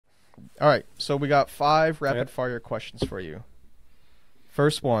All right, so we got 5 rapid-fire questions for you.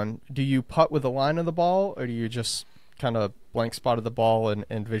 First one, do you putt with a line of the ball, or do you just kind of blank spotted the ball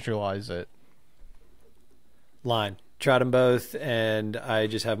and visualize it? Line. Tried them both, and I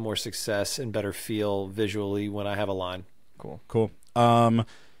just have more success and better feel visually when I have a line. Cool.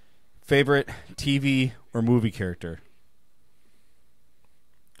 Favorite TV or movie character?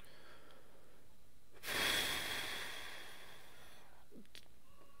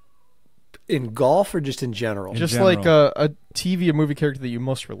 In golf or just in general? Just general. like a TV or movie character that you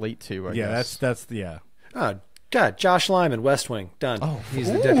most relate to, I guess. That's yeah. Oh, God, Josh Lyman, West Wing, done. Oh,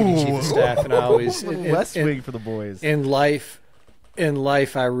 he's the deputy chief of staff, and I always West Wing for the boys. In life,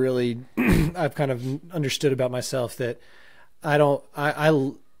 I really, I've kind of understood about myself that I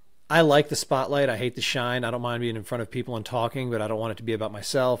like the spotlight. I hate the shine. I don't mind being in front of people and talking, but I don't want it to be about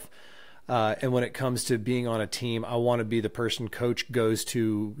myself. And when it comes to being on a team, I want to be the person coach goes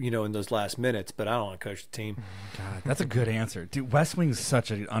to, in those last minutes, but I don't want to coach the team. God, that's a good answer. Dude, West Wing's such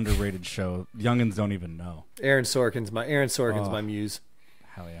an underrated show. Youngins don't even know. Aaron Sorkin's my muse.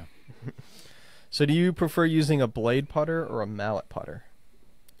 Hell yeah. So do you prefer using a blade putter or a mallet putter?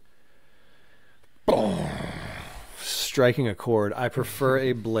 Striking a chord. I prefer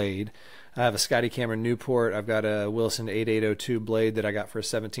a blade. I have a Scotty Cameron Newport. I've got a Wilson 8802 blade that I got for a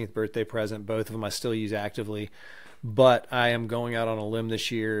 17th birthday present. Both of them I still use actively. But I am going out on a limb this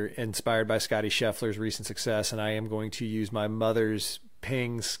year, inspired by Scotty Scheffler's recent success, and I am going to use my mother's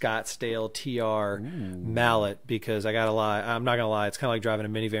Ping Scottsdale TR mallet, because I got to lie, I'm not going to lie, it's kind of like driving a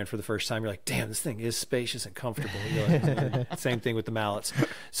minivan for the first time. You're like, damn, this thing is spacious and comfortable. Same thing with the mallets.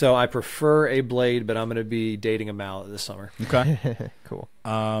 So I prefer a blade, but I'm going to be dating a mallet this summer. Okay. Cool.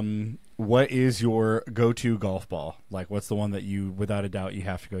 What is your go-to golf ball? Like, what's the one that you, without a doubt, you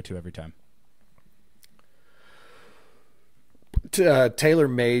have to go to every time?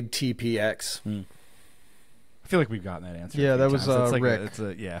 TaylorMade TPX. I feel like we've gotten that answer. Yeah, that was Rick.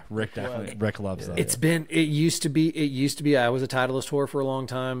 Rick. Rick definitely. Rick loves that. It used to be. I was a Titleist whore for a long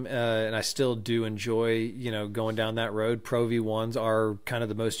time, and I still do enjoy, going down that road. Pro V1s are kind of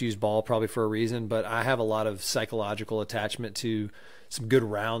the most used ball, probably for a reason. But I have a lot of psychological attachment to some good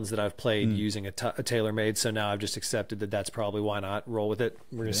rounds that I've played using a TaylorMade. So now I've just accepted that that's probably why not roll with it.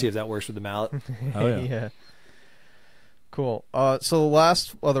 We're gonna see if that works with the mallet. Oh yeah. Yeah. Cool. So the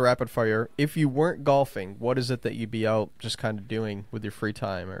last other rapid fire, if you weren't golfing, what is it that you'd be out just kind of doing with your free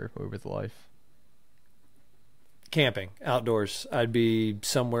time or with life? Camping, outdoors. I'd be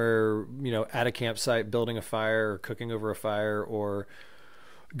somewhere, at a campsite, building a fire or cooking over a fire, or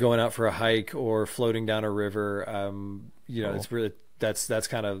going out for a hike or floating down a river. Cool. It's really, that's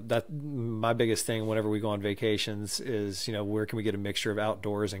kind of that. My biggest thing whenever we go on vacations is, where can we get a mixture of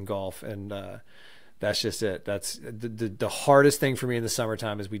outdoors and golf? And, that's just it. That's the hardest thing for me in the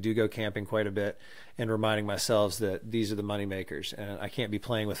summertime is we do go camping quite a bit, and reminding myself that these are the money makers, and I can't be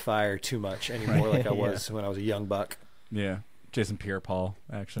playing with fire too much anymore like I was when I was a young buck. Yeah. Jason Pierre-Paul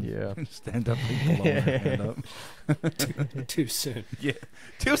action. Yeah. Stand up and hand up. Too soon. Yeah.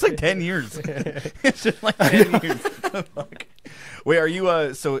 It was like 10 years. It's just like 10 years. Wait, are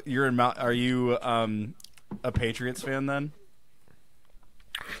you so you're in Mount, are you a Patriots fan then?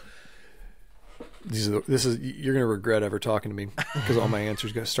 You're going to regret ever talking to me, because all my answers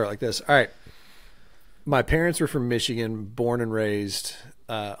are going to start like this. All right. My parents were from Michigan, born and raised.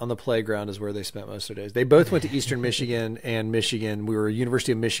 On the playground is where they spent most of their days. They both went to Eastern Michigan and Michigan. We were a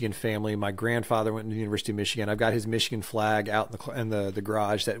University of Michigan family. My grandfather went to the University of Michigan. I've got his Michigan flag out in the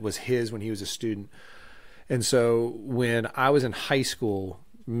garage that was his when he was a student. And so when I was in high school,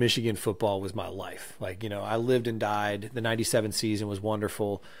 Michigan football was my life. I lived and died. The 97 season was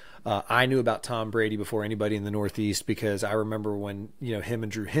wonderful. I knew about Tom Brady before anybody in the Northeast, because I remember when, him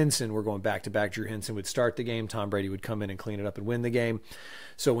and Drew Henson were going back to back. Drew Henson would start the game. Tom Brady would come in and clean it up and win the game.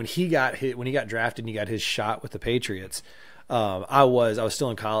 So when he got drafted and he got his shot with the Patriots, I was still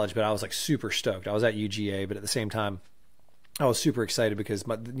in college, but I was like super stoked. I was at UGA, but at the same time, I was super excited because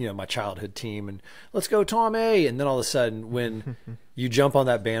my childhood team, and let's go Tom A. And then all of a sudden, when you jump on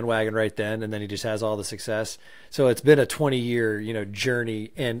that bandwagon right then, and then he just has all the success. So it's been a 20-year,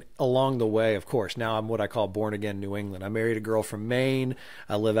 journey. And along the way, of course, now I'm what I call born again New England. I married a girl from Maine.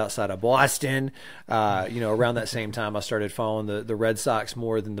 I live outside of Boston. Around that same time, I started following the Red Sox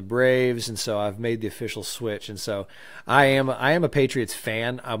more than the Braves. And so I've made the official switch. And so I am a Patriots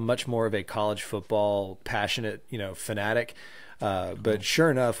fan. I'm much more of a college football passionate, fanatic. But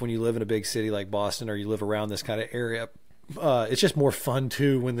sure enough, when you live in a big city like Boston, or you live around this kind of area, it's just more fun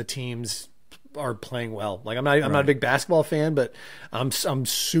too when the teams are playing well. Like I'm not a big basketball fan, but I'm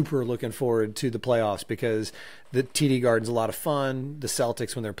super looking forward to the playoffs because the TD Garden's a lot of fun. The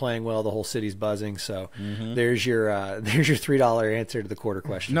Celtics, when they're playing well, the whole city's buzzing. So there's your $3 answer to the quarter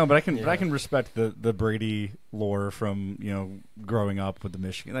question. No, but I can respect the Brady lore from growing up with the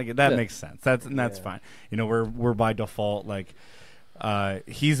Michigan. Like that makes sense. That's fine. We're by default like.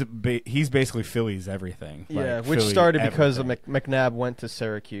 He's basically Philly's everything. Yeah, like, which Philly started because everything. McNabb went to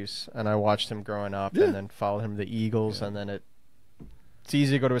Syracuse, and I watched him growing up, and then followed him to the Eagles, and then it's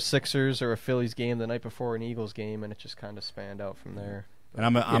easy to go to a Sixers or a Phillies game the night before an Eagles game, and it just kind of spanned out from there. And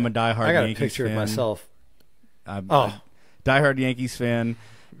I'm a diehard I got Yankees a picture fan. of myself. Diehard Yankees fan,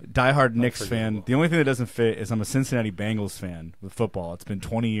 diehard Knicks fan. The only thing that doesn't fit is I'm a Cincinnati Bengals fan with football. It's been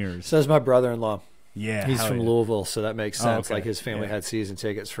 20 years. Says my brother-in-law. Yeah, he's from Louisville, so that makes sense. Okay. Like his family had season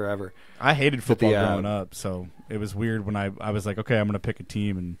tickets forever. I hated football growing up, so it was weird when I was like, okay, I'm going to pick a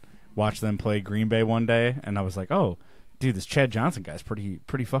team and watch them play Green Bay one day, and I was like, oh, dude, this Chad Johnson guy's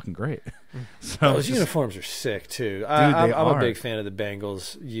pretty fucking great. So those uniforms are sick too. Dude, I'm a big fan of the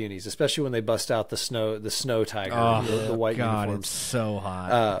Bengals unis, especially when they bust out the snow tiger, the white uniforms. It's so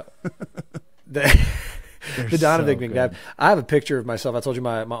hot. The Donovan McNabb. I have a picture of myself. I told you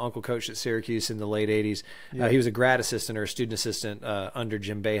my uncle coached at Syracuse in the late 80s. He was a grad assistant or a student assistant under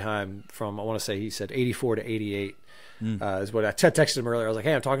Jim Boeheim from, I want to say he said 84 to 88 is what I texted him earlier. I was like,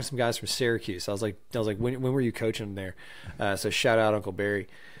 hey, I'm talking to some guys from Syracuse. I was like, when were you coaching them there? So shout out Uncle Barry.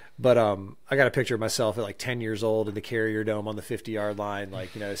 But I got a picture of myself at like 10 years old in the Carrier Dome on the 50-yard line,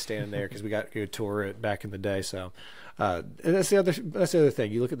 like, standing there because we got to go tour it back in the day. So and that's the other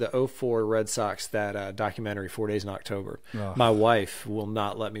thing. You look at the 04 Red Sox, that documentary, 4 Days in October. Oh. My wife will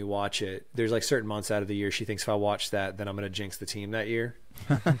not let me watch it. There's like certain months out of the year she thinks if I watch that, then I'm going to jinx the team that year.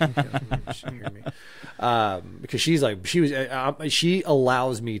 Because she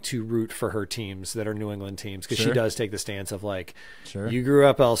allows me to root for her teams that are New England teams because she does take the stance of like, you grew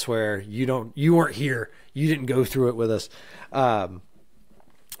up elsewhere, you weren't here, you didn't go through it with us. Love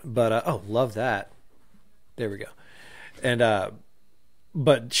that. There we go. And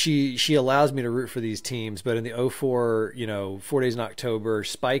but she allows me to root for these teams. But in the 04, 4 Days in October,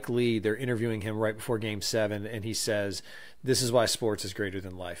 Spike Lee, they're interviewing him right before Game 7, and he says, this is why sports is greater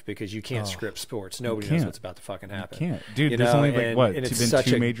than life, because you can't script sports. Nobody knows what's about to fucking happen. You can't. Dude, there's only been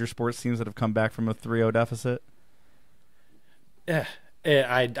two major sports teams that have come back from a 3-0 deficit? Yeah.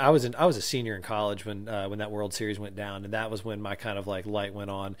 I was a senior in college when that World Series went down, and that was when my kind of like light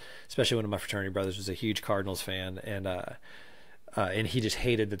went on. Especially one of my fraternity brothers was a huge Cardinals fan, and he just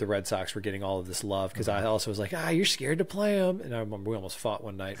hated that the Red Sox were getting all of this love because I also was like, you're scared to play them, and I remember we almost fought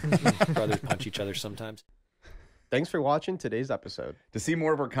one night. Brothers punch each other sometimes. Thanks for watching today's episode. To see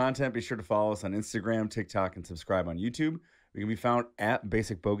more of our content, be sure to follow us on Instagram, TikTok, and subscribe on YouTube. We can be found at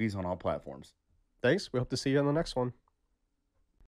Basic Bogeys on all platforms. Thanks. We hope to see you on the next one.